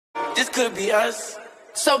this could be us.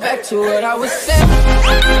 So back to what I was saying.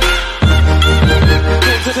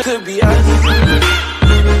 Could be us.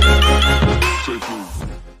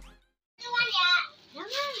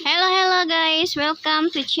 Hello guys, welcome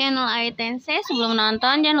to channel Ayu Tense. Sebelum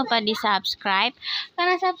nonton jangan lupa di subscribe,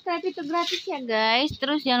 karena subscribe itu gratis ya guys.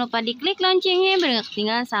 Terus jangan lupa diklik loncengnya biar gak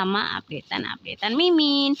ketinggalan sama updatean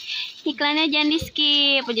Mimin. Iklannya jangan di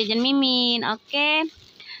skip, jajan Mimin. Oke.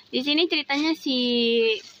 Di sini ceritanya si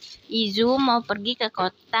Izu mau pergi ke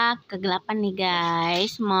kota kegelapan nih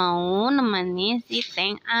guys, mau nemenin si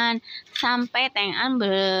Teng An sampai Teng An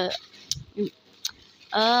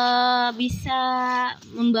bisa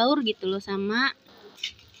membaur gitu loh sama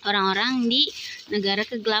orang-orang di negara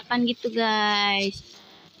kegelapan gitu guys.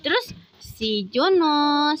 Terus si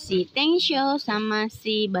Jono, si Teng Xiao sama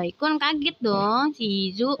si Baikun kaget dong,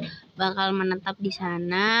 si Izu bakal menetap di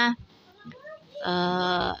sana.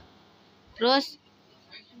 Terus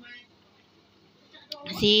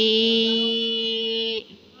si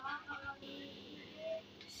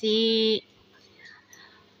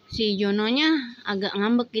Jononya agak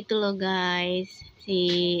ngambek gitu loh guys.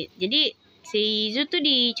 Jadi si Izu tuh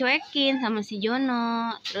dicuekin sama si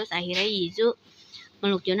Jono. Terus akhirnya Izu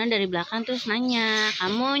meluk Jono dari belakang terus nanya,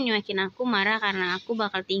 "Kamu nyuekin aku marah karena aku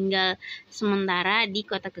bakal tinggal sementara di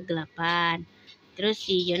kota kegelapan." Terus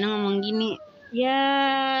si Jono ngomong gini,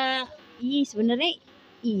 "Ya, sebenarnya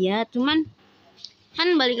iya, cuman kan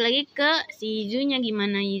balik lagi ke si Izunya,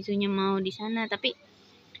 gimana Izunya mau di sana." Tapi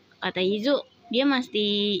kata Izu dia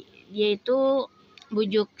itu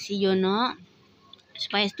bujuk si Jono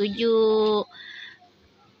supaya setuju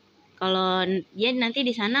kalau dia nanti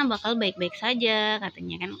di sana bakal baik-baik saja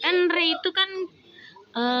katanya. Kan Rey itu kan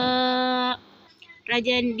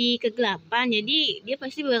raja di kegelapan, jadi dia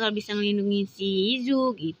pasti bakal bisa melindungi si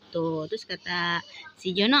Izu gitu. Terus kata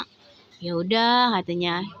si Jono, "Ya udah,"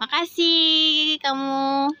 katanya, "makasih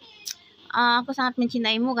kamu, aku sangat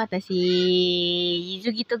mencintaimu," kata si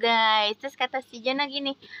Izu gitu guys. Terus kata si Jono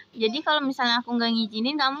gini, "Jadi kalau misalnya aku nggak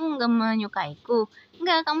ngizinin kamu nggak menyukaiku?"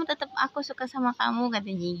 "Enggak, kamu tetap, aku suka sama kamu,"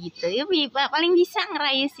 katanya gitu. Ya paling bisa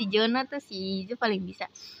ngerayu si Jono tuh si Izu paling bisa.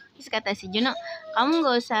 Terus kata si Jono, "Kamu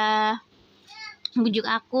nggak usah bujuk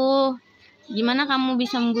aku. Gimana kamu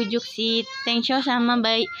bisa membujuk si Teng Xiao sama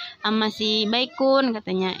si Baikun,"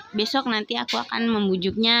 katanya. "Besok nanti aku akan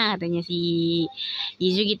membujuknya," katanya si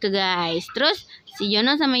Izu gitu guys. Terus si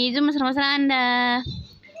Jono sama Izu mesra-mesraan dah.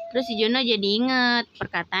 Terus si Jono jadi inget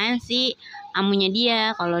perkataan si amunya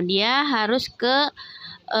dia, kalau dia harus ke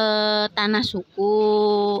tanah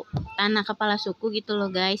kepala suku gitu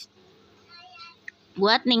loh guys,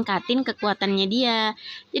 buat ningkatin kekuatannya dia.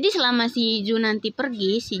 Jadi selama si Izu nanti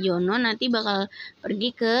pergi, si Jono nanti bakal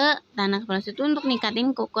pergi ke tanah kepala suku untuk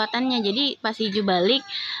ningkatin kekuatannya. Jadi pas Izu balik,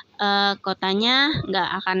 kotanya nggak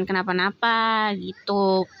akan kenapa-napa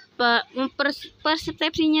gitu.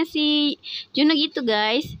 Persepsinya si Jono gitu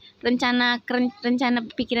guys. Rencana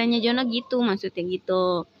pikirannya Jono gitu, maksudnya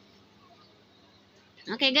gitu.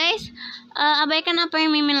 Oke guys, abaikan apa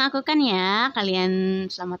yang Mimin lakukan ya. Kalian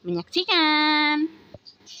selamat menyaksikan.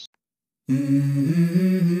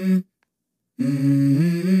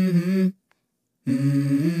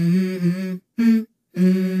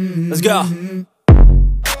 Let's go.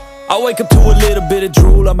 I wake up to a little bit of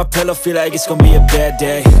drool on my pillow, feel like it's gonna be a bad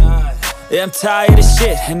day. Yeah, I'm tired of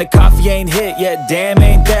shit, and the coffee ain't hit yet, damn,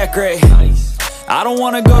 ain't that great. I don't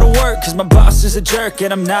wanna go to work, cause my boss is a jerk,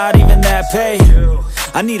 and I'm not even that paid.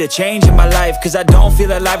 I need a change in my life, cause I don't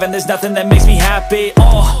feel alive, and there's nothing that makes me happy.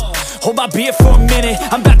 Hold my beer for a minute,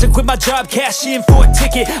 I'm about to quit my job, cash in for a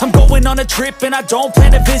ticket. I'm going on a trip and I don't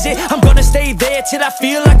plan to visit. I'm gonna stay there till I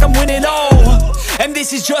feel like I'm winning, and this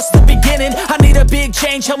is just the beginning. I need a big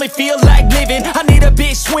change, help me feel like living. I need a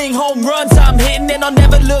big swing, home runs I'm hitting, and I'll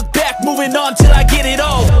never look back, moving on till I get it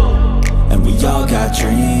all. And we all got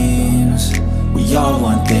dreams, we all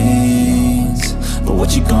want things, but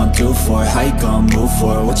what you gonna do for it? How you gonna move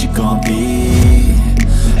for it? What you gonna be?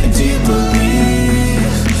 And do you believe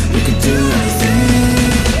you can do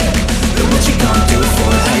anything? But what you gonna do for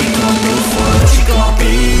it? How you gonna move for it? What you gonna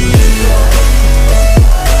be?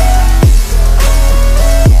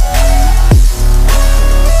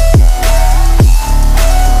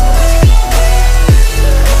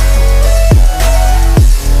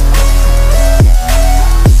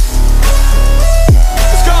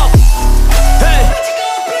 Let's go! Hey!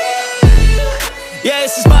 Yeah,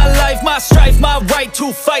 this is my life, my strife, my right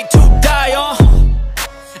to fight, to die on.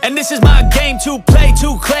 And this is my game to play,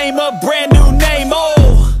 to claim a brand new name,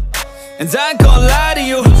 And I ain't gonna lie to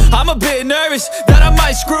you, I'm a bit nervous that I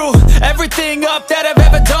might screw everything up that I've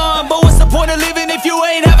ever done. But what's the point of living if you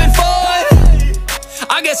ain't having fun?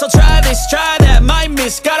 I I guess I'll try this, try that, might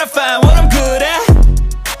miss, gotta find what I'm good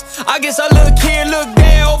at. I guess I look here, look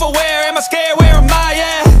there, over where am I scared, where am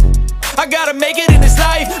I at? I gotta make it in this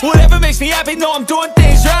life, whatever makes me happy, know I'm doing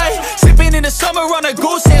things right. Sipping in the summer on a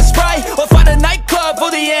goose and Sprite, or find a nightclub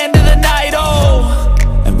for the end of the night, oh.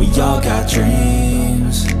 And we all got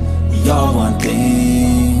dreams, we all want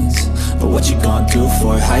things, but what you gonna do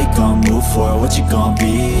for it, how you gonna move for it, what you gonna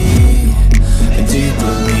be? And do you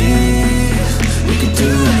believe you can do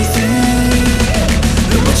anything?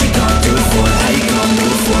 But what you gonna do for it, how you gonna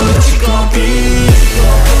move for it, what you gonna be?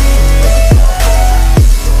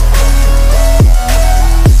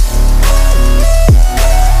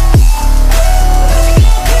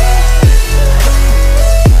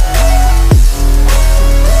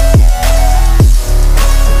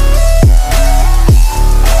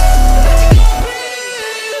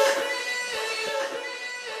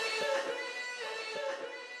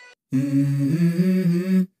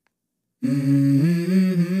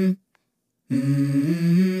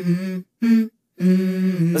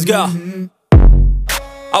 Let's go.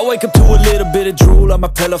 I wake up to a little bit of drool on my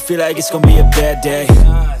pillow, feel like it's gonna be a bad day.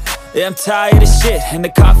 Yeah, I'm tired of shit, and the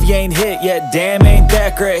coffee ain't hit yet, damn, ain't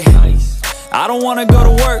that great. I don't wanna go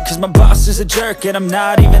to work, cause my boss is a jerk, and I'm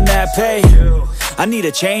not even that paid. I need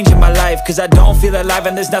a change in my life, cause I don't feel alive,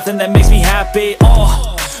 and there's nothing that makes me happy.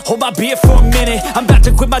 Hold my beer for a minute, I'm about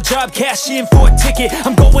to quit my job, cash in for a ticket.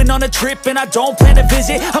 I'm going on a trip and I don't plan to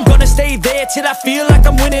visit, I'm gonna stay there till I feel like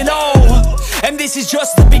I'm winning, and this is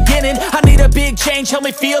just the beginning. I need a big change, help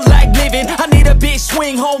me feel like living. I need a big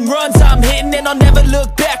swing, home runs I'm hitting, and I'll never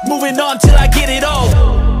look back, moving on till I get it all.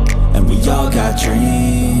 And we all got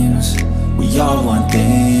dreams, we all want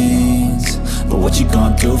things, but what you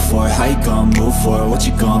gonna do for it, how you gonna move for it, what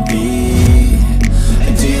you gonna be?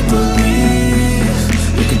 And do you believe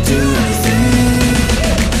you can do anything?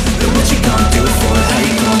 But what you gonna do for it, how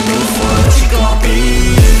you gonna move for it, what you gonna be?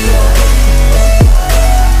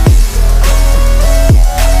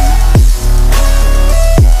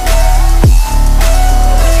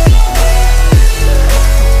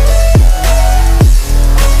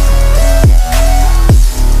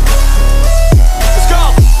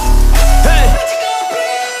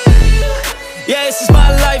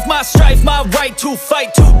 My strife, my right to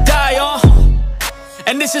fight, to die on.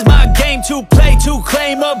 And this is my game to play, to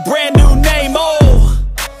claim a brand new name,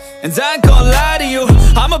 And I ain't gonna lie to you,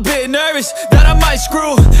 I'm a bit nervous that I might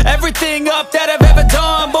screw everything up that I've ever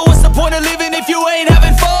done. But what's the point of living if you ain't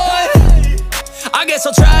having fun? I guess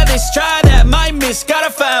I'll try this, try that, might miss,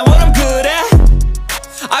 gotta find what I'm good at.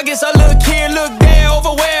 I guess I look here, look there,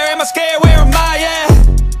 over where am I scared, where am I at?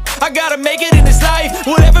 I gotta make it in this life,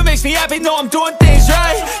 whatever makes me happy, know I'm doing things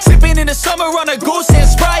right. Sipping in the summer on a goose and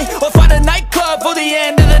Sprite, or find a nightclub for the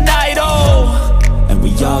end of the night, And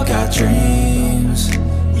we all got dreams,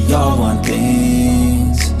 we all want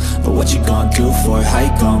things, but what you gonna do for it, how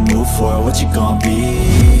you gonna move for it, what you gonna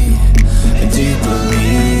be? And do you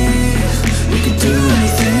believe you can do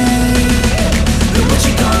anything? But what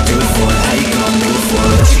you gonna do for it, how you gonna move for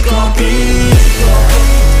it, what you gonna be?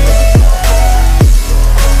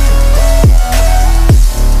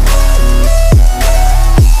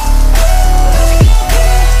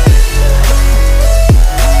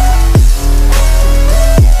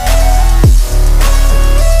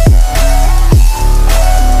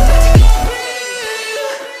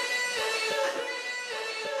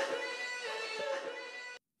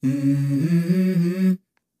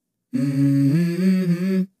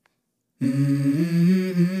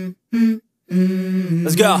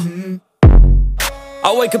 Let's go.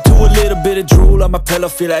 I wake up to a little bit of drool on my pillow,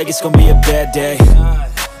 feel like it's gonna be a bad day.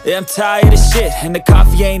 Yeah, I'm tired of shit, and the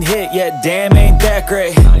coffee ain't hit yet, damn, ain't that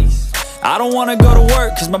great. I don't wanna go to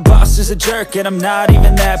work, cause my boss is a jerk, and I'm not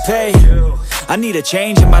even that paid. I need a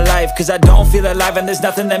change in my life, cause I don't feel alive, and there's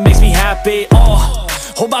nothing that makes me happy,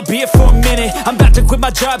 Hold my beer for a minute, I'm about to quit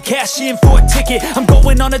my job, cash in for a ticket. I'm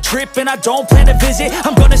going on a trip and I don't plan to visit,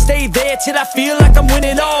 I'm gonna stay there till I feel like I'm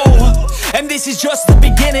winning, and this is just the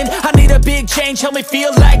beginning. I need a big change, help me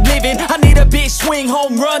feel like living. I need a big swing,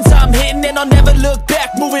 home runs I'm hitting, and I'll never look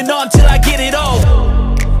back, moving on till I get it all.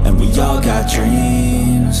 And we all got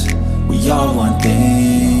dreams, we all want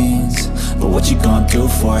things, but what you gonna do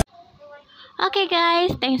for it? Okay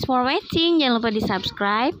guys, thanks for watching. Jangan lupa di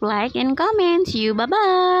subscribe, like, and comment. See you,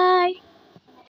 bye-bye.